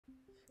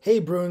Hey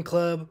Bruin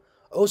Club,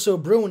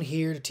 Oso Bruin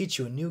here to teach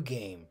you a new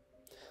game.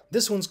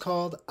 This one's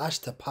called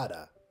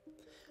Ashtapada.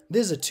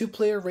 This is a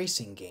two-player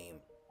racing game.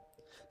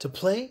 To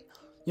play,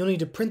 you'll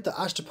need to print the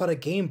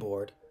Ashtapada game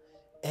board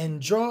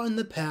and draw in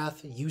the path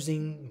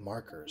using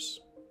markers.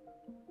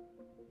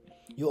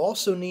 You'll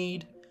also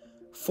need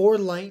 4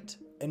 light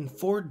and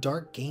 4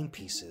 dark game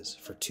pieces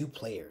for 2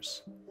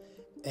 players,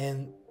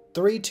 and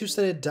 3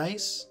 two-sided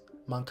dice,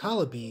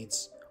 mancala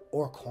beads,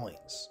 or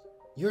coins.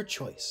 Your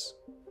choice.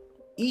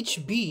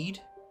 Each bead,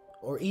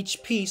 or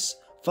each piece,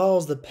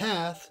 follows the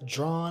path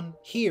drawn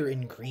here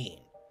in green,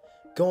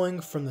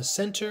 going from the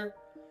center,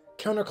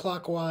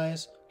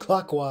 counterclockwise,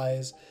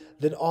 clockwise,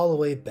 then all the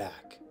way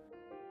back.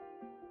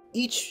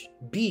 Each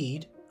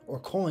bead, or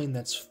coin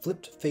that's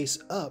flipped face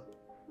up,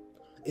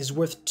 is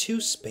worth 2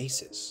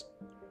 spaces.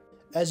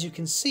 As you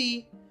can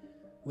see,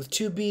 with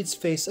 2 beads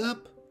face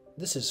up,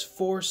 this is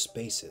 4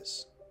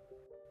 spaces.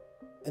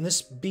 And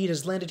this bead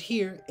has landed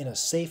here in a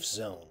safe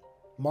zone,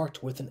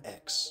 marked with an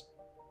X.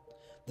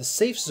 The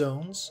safe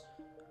zones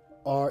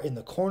are in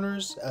the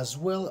corners as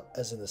well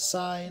as in the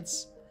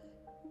sides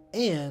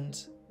and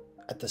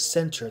at the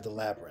center of the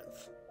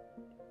labyrinth.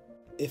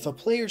 If a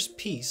player's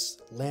piece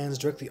lands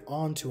directly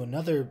onto an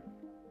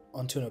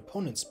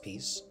opponent's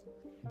piece,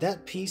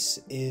 that piece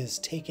is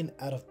taken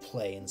out of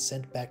play and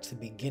sent back to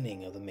the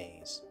beginning of the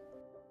maze.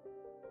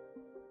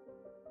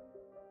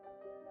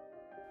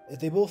 If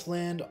they both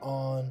land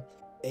on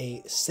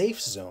a safe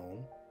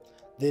zone,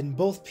 then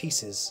both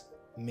pieces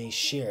may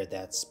share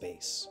that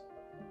space.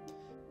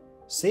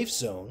 Safe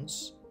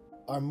zones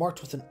are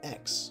marked with an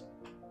X.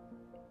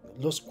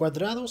 Los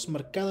cuadrados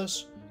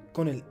marcados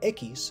con el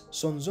X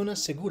son zonas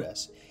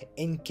seguras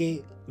en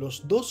que los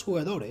dos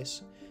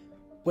jugadores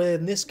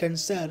pueden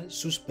descansar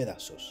sus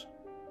pedazos.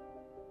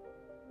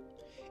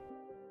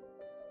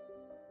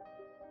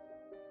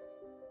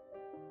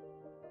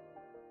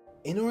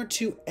 In order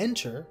to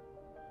enter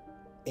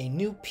a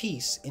new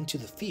piece into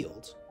the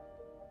field,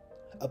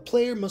 a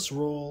player must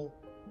roll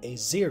a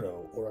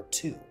 0 or a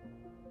 2,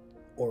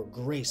 or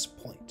grace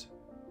point.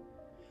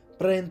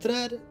 Para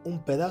entrar un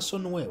pedazo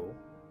nuevo,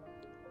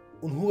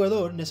 un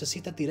jugador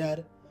necesita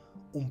tirar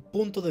un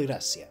punto de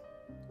gracia,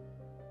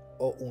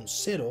 o un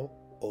 0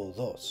 o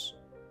 2.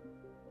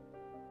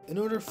 In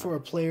order for a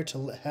player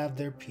to have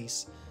their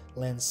piece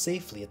land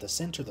safely at the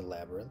center of the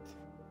labyrinth,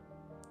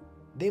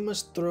 they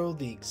must throw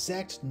the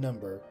exact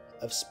number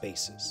of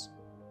spaces.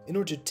 In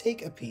order to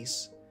take a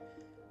piece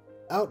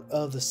out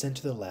of the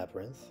center of the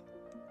labyrinth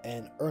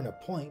and earn a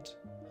point,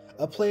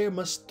 a player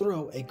must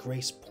throw a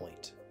grace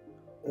point,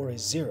 or a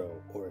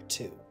 0 or a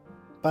 2.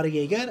 Para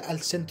llegar al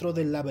centro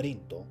del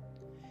laberinto,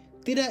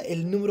 tira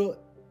el número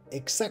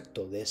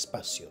exacto de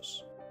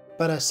espacios.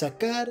 Para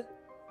sacar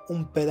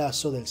un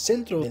pedazo del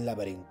centro del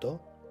laberinto,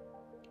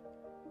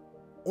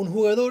 un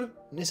jugador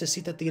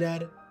necesita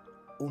tirar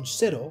un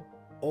 0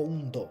 o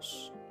un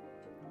 2,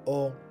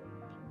 o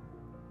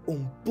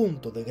un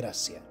punto de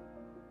gracia.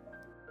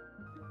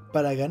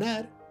 Para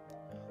ganar,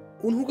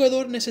 un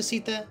jugador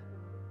necesita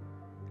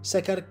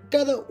sacar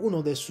cada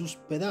uno de sus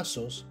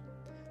pedazos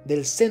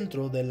del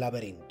centro del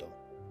laberinto.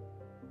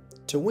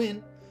 To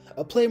win,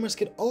 a player must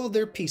get all of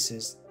their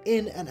pieces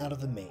in and out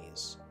of the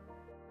maze.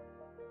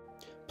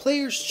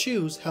 Players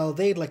choose how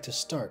they'd like to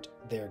start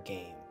their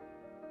game.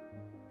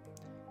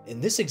 In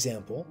this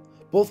example,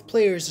 both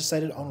players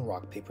decided on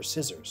rock, paper,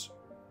 scissors.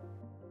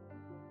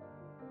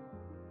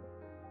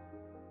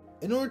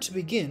 In order to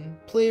begin,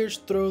 players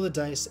throw the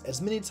dice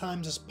as many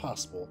times as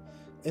possible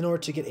in order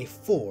to get a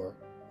 4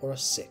 or a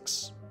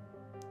 6.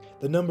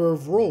 The number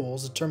of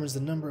rolls determines the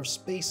number of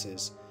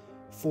spaces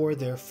for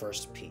their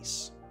first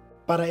piece.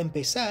 Para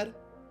empezar,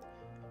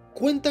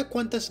 cuenta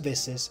cuántas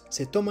veces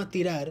se toma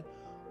tirar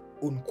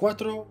un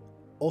 4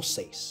 o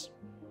 6.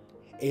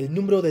 El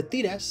número de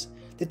tiras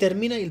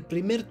determina el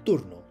primer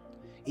turno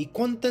y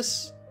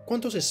cuántos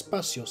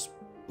espacios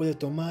puede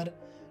tomar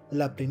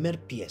la primer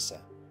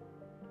pieza.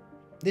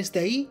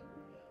 Desde ahí,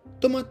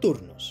 toma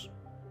turnos.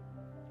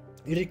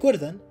 Y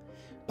recuerdan,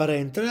 para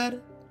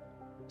entrar,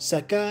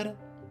 sacar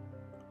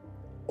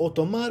o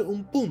tomar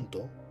un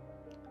punto,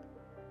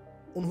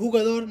 un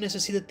jugador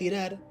necesita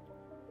tirar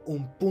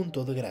un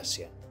punto de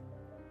gracia.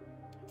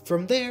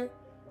 From there,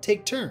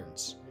 take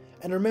turns,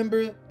 and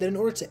remember that in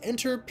order to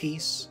enter a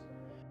piece,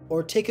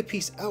 or take a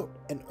piece out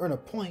and earn a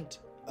point,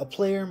 a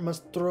player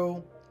must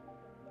throw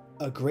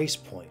a grace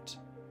point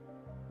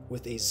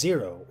with a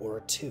 0 or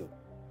a 2.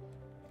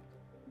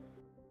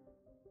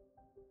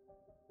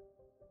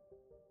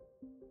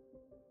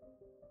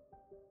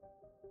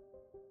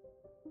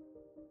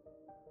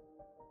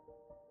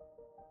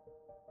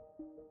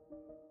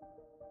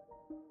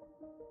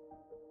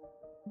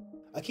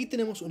 Aquí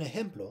tenemos un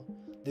ejemplo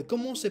de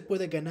cómo se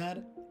puede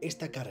ganar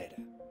esta carrera.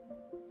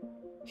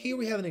 Here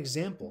we have an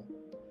example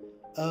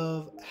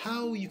of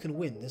how you can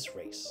win this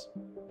race.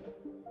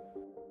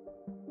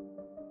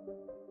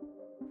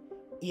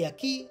 Y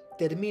aquí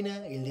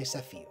termina el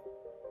desafío.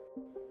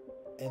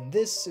 And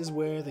this is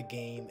where the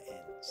game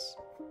ends.